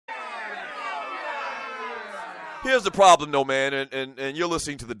Here's the problem, though, man, and you're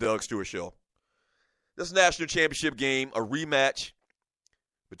listening to the Doug Stewart Show. This national championship game, a rematch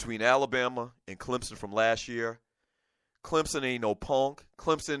between Alabama and Clemson from last year. Clemson ain't no punk.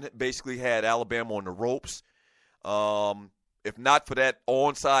 Clemson basically had Alabama on the ropes. If not for that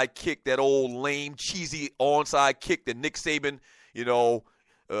onside kick, that old lame, cheesy onside kick that Nick Saban,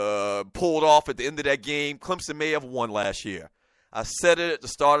 pulled off at the end of that game, Clemson may have won last year. I said it at the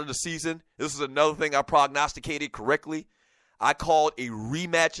start of the season. This is another thing I prognosticated correctly. I called a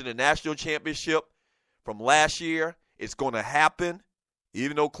rematch in the national championship from last year. It's going to happen,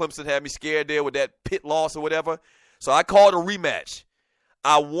 even though Clemson had me scared there with that Pitt loss or whatever. So I called a rematch.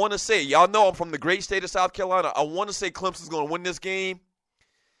 I want to say, y'all know I'm from the great state of South Carolina. I want to say Clemson's going to win this game,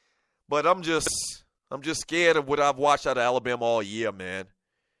 but I'm just scared of what I've watched out of Alabama all year, man.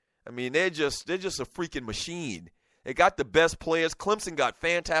 I mean, they're just a freaking machine. They got the best players. Clemson got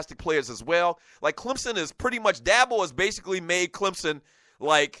fantastic players as well. Like, Clemson is pretty much, Dabo has basically made Clemson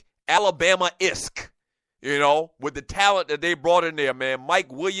like Alabama-esque, with the talent that they brought in there, man.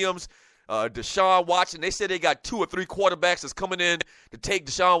 Mike Williams, Deshaun Watson. They said they got 2 or 3 quarterbacks that's coming in to take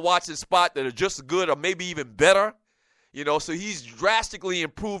Deshaun Watson's spot that are just as good or maybe even better. So he's drastically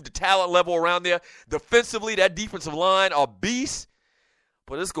improved the talent level around there. Defensively, that defensive line are beasts.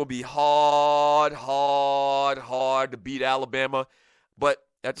 But it's going to be hard to beat Alabama. But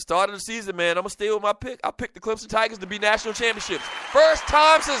at the start of the season, man, I'm going to stay with my pick. I picked the Clemson Tigers to be national championships. First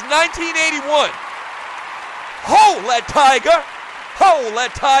time since 1981. Hold that Tiger. Hold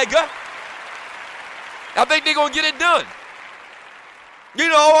that Tiger. I think they're going to get it done.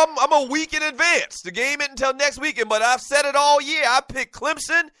 I'm a week in advance. The game isn't until next weekend, but I've said it all year. I picked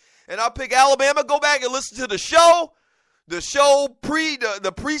Clemson, and I picked Alabama. Go back and listen to the show. The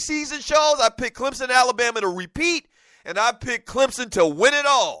preseason shows, I picked Clemson, Alabama to repeat, and I picked Clemson to win it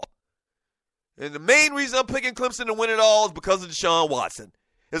all. And the main reason I'm picking Clemson to win it all is because of Deshaun Watson.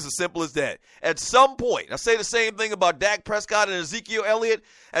 It's as simple as that. At some point, I say the same thing about Dak Prescott and Ezekiel Elliott.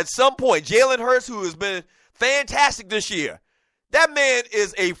 At some point, Jalen Hurts, who has been fantastic this year, that man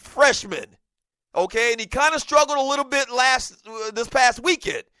is a freshman, okay? And he kind of struggled a little bit this past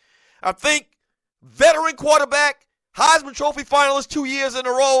weekend. I think veteran quarterback, Heisman Trophy finalist 2 years in a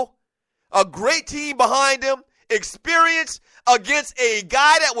row, a great team behind him, experience against a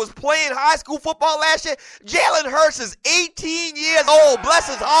guy that was playing high school football last year. Jalen Hurts is 18 years old. Bless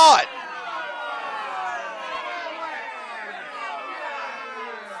his heart.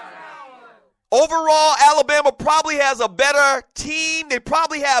 Overall, Alabama probably has a better team. They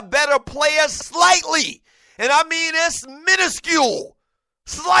probably have better players slightly. And I mean, it's minuscule.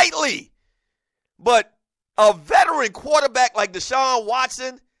 Slightly. But a veteran quarterback like Deshaun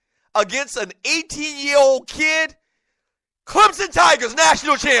Watson against an 18-year-old kid, Clemson Tigers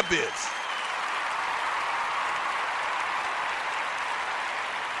national champions.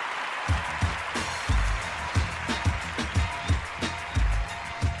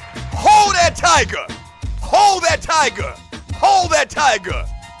 Hold that Tiger. Hold that Tiger. Hold that Tiger.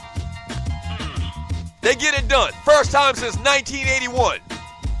 They get it done. First time since 1981.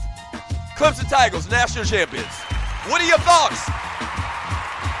 Clemson Tigers, national champions. What are your thoughts?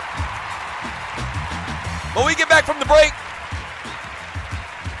 When we get back from the break,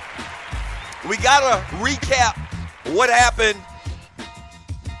 we got to recap what happened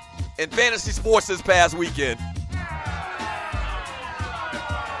in fantasy sports this past weekend.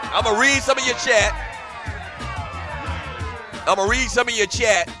 I'm going to read some of your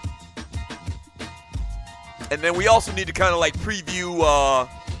chat. And then we also need to kind of preview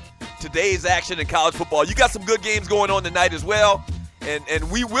today's action in college football. You got some good games going on tonight as well. And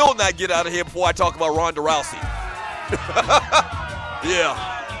we will not get out of here before I talk about Ronda Rousey.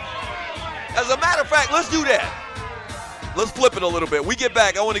 Yeah. As a matter of fact, let's do that. Let's flip it a little bit. We get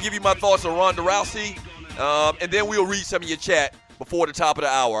back, I want to give you my thoughts on Ronda Rousey. And then we'll read some of your chat before the top of the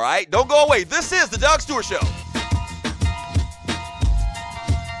hour, all right? Don't go away. This is the Doug Stewart Show.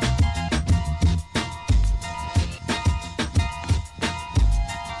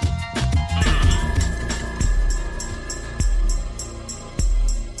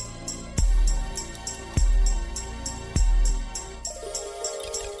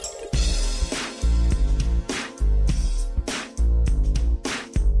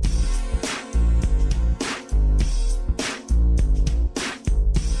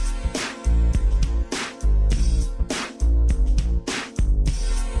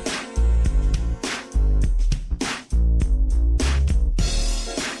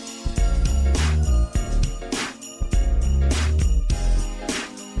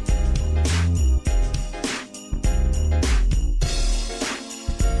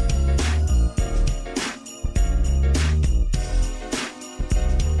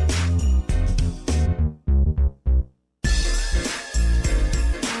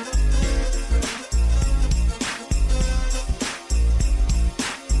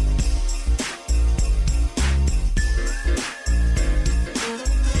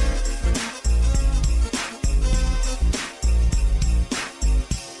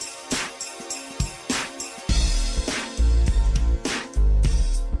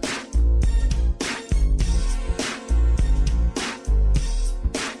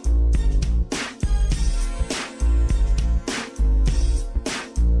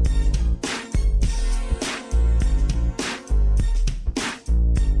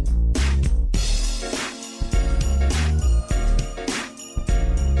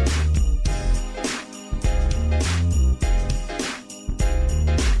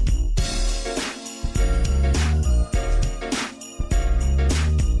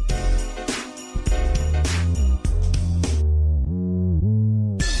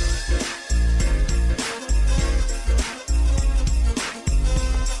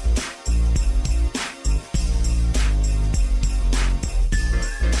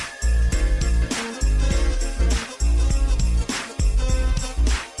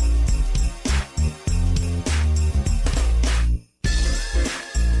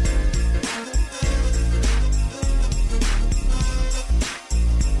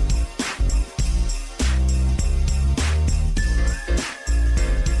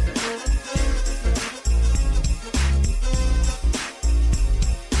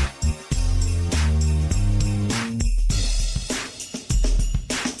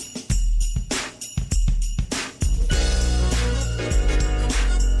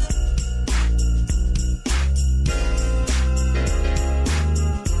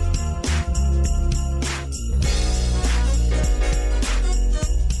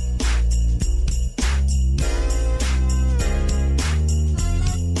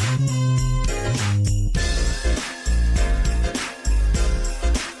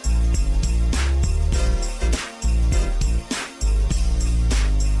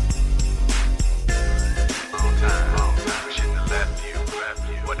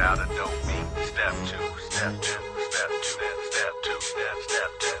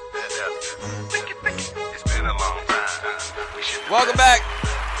 Welcome back.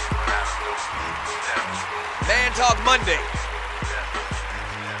 Man Talk Monday.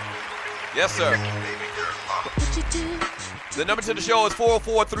 Yes, sir. The number to the show is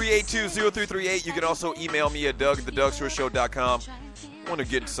 404-382-0338. You can also email me at doug@thedougstewartshow.com. I want to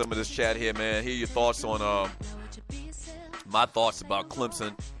get into some of this chat here, man. Hear your thoughts on my thoughts about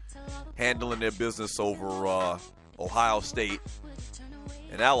Clemson handling their business over Ohio State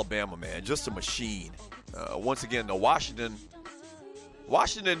and Alabama, man. Just a machine. Once again, the Washington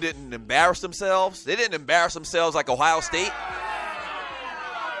didn't embarrass themselves. They didn't embarrass themselves like Ohio State.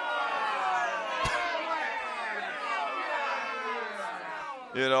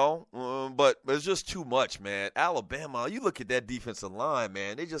 You know, but it's just too much, man. Alabama, you look at that defensive line,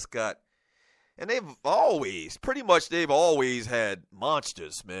 man. They just got, and they've always had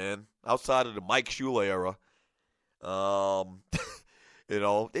monsters, man. Outside of the Mike Shula era, you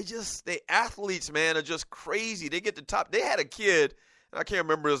know, they athletes, man, are just crazy. They get the top. They had a kid, and I can't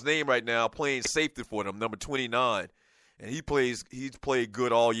remember his name right now, playing safety for them, number 29, and he's played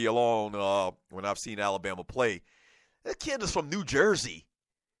good all year long. When I've seen Alabama play, that kid is from New Jersey.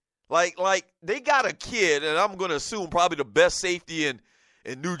 Like they got a kid, and I'm going to assume probably the best safety in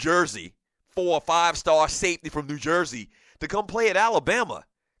New Jersey, 4 or 5-star safety from New Jersey, to come play at Alabama.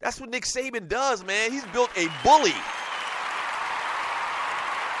 That's what Nick Saban does, man. He's built a bully.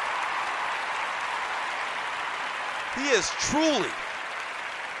 He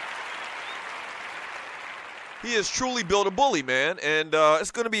has truly built a bully, man. And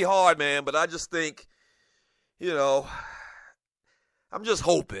it's going to be hard, man. But I just think, you know, I'm just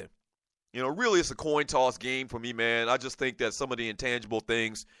hoping. You know, really it's a coin toss game for me, man. I just think that some of the intangible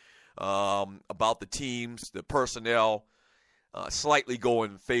things about the teams, the personnel, slightly go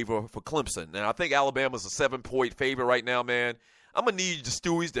in favor for Clemson. And I think Alabama's a 7-point favorite right now, man. I'm going to need the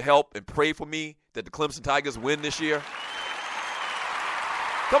Stewies to help and pray for me that the Clemson Tigers win this year.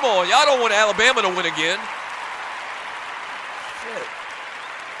 Come on, y'all don't want Alabama to win again. Shit.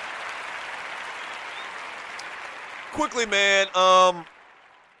 Quickly, man,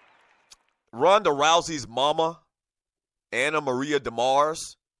 Ronda Rousey's mama, Anna Maria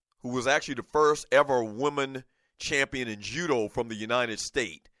DeMars, who was actually the first ever woman champion in judo from the United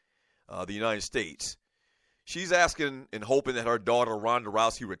States. She's asking and hoping that her daughter, Ronda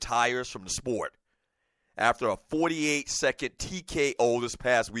Rousey, retires from the sport after a 48-second TKO this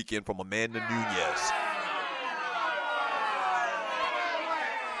past weekend from Amanda Nunes.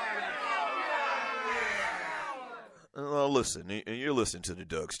 Listen, and you're listening to the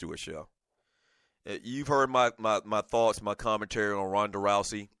Doug Stewart Show. You've heard my thoughts, my commentary on Ronda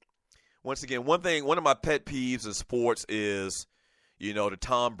Rousey. Once again, one of my pet peeves in sports is, you know, the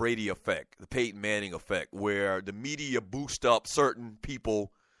Tom Brady effect, the Peyton Manning effect, where the media boosts up certain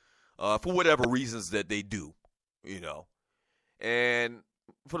people for whatever reasons that they do, you know. And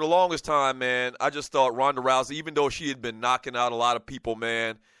for the longest time, man, I just thought Ronda Rousey, even though she had been knocking out a lot of people,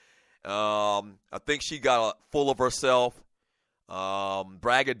 man, I think she got full of herself,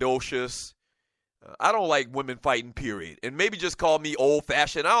 braggadocious. I don't like women fighting, period. And maybe just call me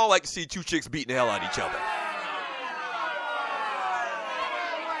old-fashioned. I don't like to see two chicks beating the hell out of each other.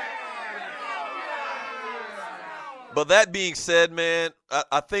 But that being said, man,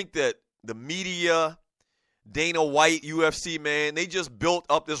 I think that the media, Dana White, UFC, man, they just built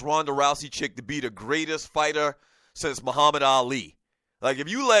up this Ronda Rousey chick to be the greatest fighter since Muhammad Ali. Like, if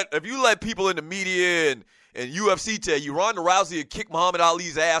you let people in the media and UFC tell you Ronda Rousey would kick Muhammad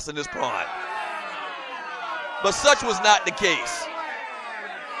Ali's ass in his prime. But such was not the case.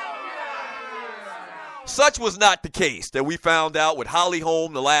 Such was not the case that we found out with Holly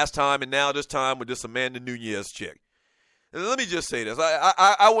Holm the last time and now this time with this Amanda Nunes chick. And let me just say this.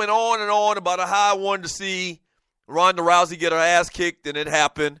 I went on and on about how I wanted to see Ronda Rousey get her ass kicked, and it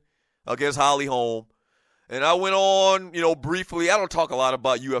happened against Holly Holm. And I went on, you know, briefly. I don't talk a lot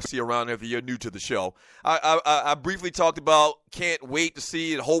about UFC around here if you're new to the show. I briefly talked about can't wait to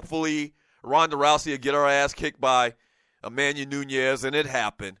see it. Hopefully Ronda Rousey will get her ass kicked by Amanda Nunes, and it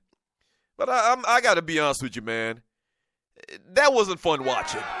happened. But I got to be honest with you, man. That wasn't fun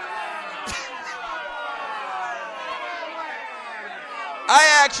watching.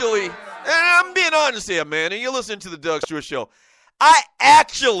 And I'm being honest here, man, and you're listening to the Doug Stewart Show. Not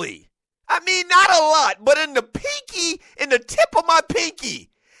a lot, but in the tip of my pinky,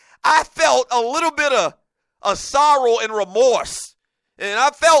 I felt a little bit of sorrow and remorse. And I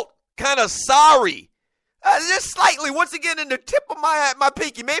felt kind of sorry. Just slightly, once again, in the tip of my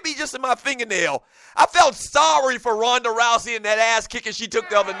pinky, maybe just in my fingernail. I felt sorry for Ronda Rousey and that ass kicking she took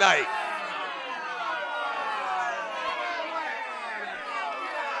the other night.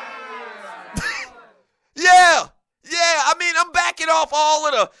 I mean, I'm backing off all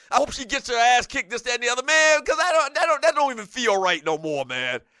of the, I hope she gets her ass kicked, this, that, and the other, man, because that don't even feel right no more,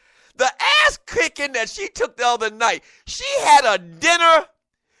 man. The ass kicking that she took the other night, she had a dinner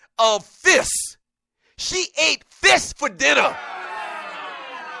of fists. She ate fists for dinner.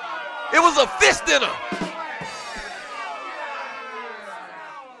 It was a fist dinner.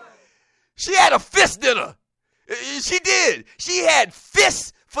 She had a fist dinner. She did. She had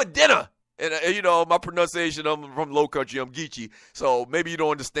fists for dinner. And, you know, my pronunciation, I'm from low country, I'm Geechee. So maybe you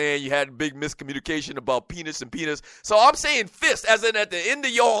don't understand. You had a big miscommunication about penis and penis. So I'm saying fist, as in at the end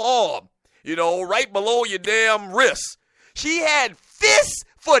of your arm, you know, right below your damn wrist. She had fists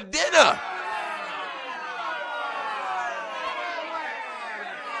for dinner.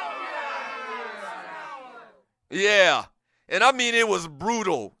 Yeah. And I mean, it was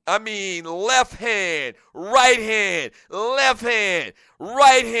brutal. I mean, left hand, right hand, left hand,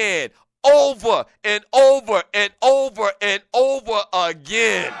 right hand, over and over and over and over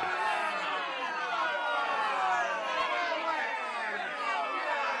again.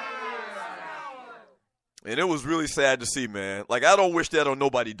 And it was really sad to see, man. Like, I don't wish that on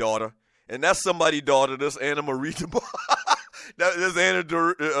nobody's daughter. And that's somebody's daughter, this Anna Marie DeMars. This Anna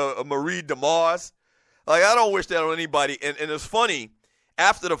Marie DeMars. Like, I don't wish that on anybody. And it's funny,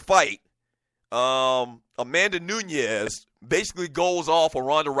 after the fight, Amanda Nunes basically goes off on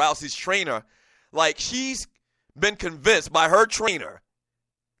Ronda Rousey's trainer. Like, she's been convinced by her trainer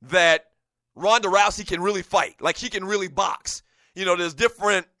that Ronda Rousey can really fight. Like, she can really box. You know, there's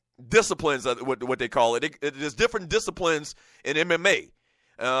different disciplines, what they call it. There's different disciplines in MMA.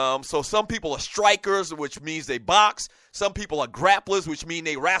 So some people are strikers, which means they box. Some people are grapplers, which mean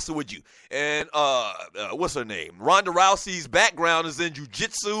they wrestle with you. And what's her name? Ronda Rousey's background is in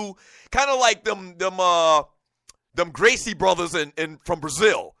jiu-jitsu, kind of like them Gracie brothers from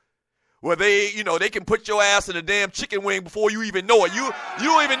Brazil, where they can put your ass in a damn chicken wing before you even know it. You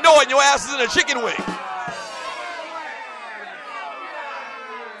don't even know it, and your ass is in a chicken wing.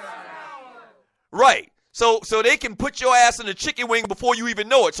 Right. So they can put your ass in a chicken wing before you even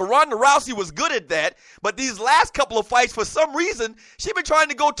know it. So Ronda Rousey was good at that, but these last couple of fights, for some reason, she's been trying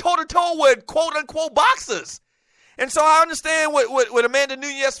to go toe-to-toe with quote-unquote boxers. And so I understand what Amanda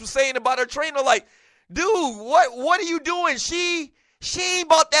Nunes was saying about her trainer. Like, dude, what are you doing? She ain't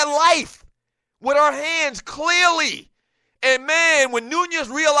about that life with her hands, clearly. And, man, when Nunes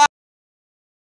realized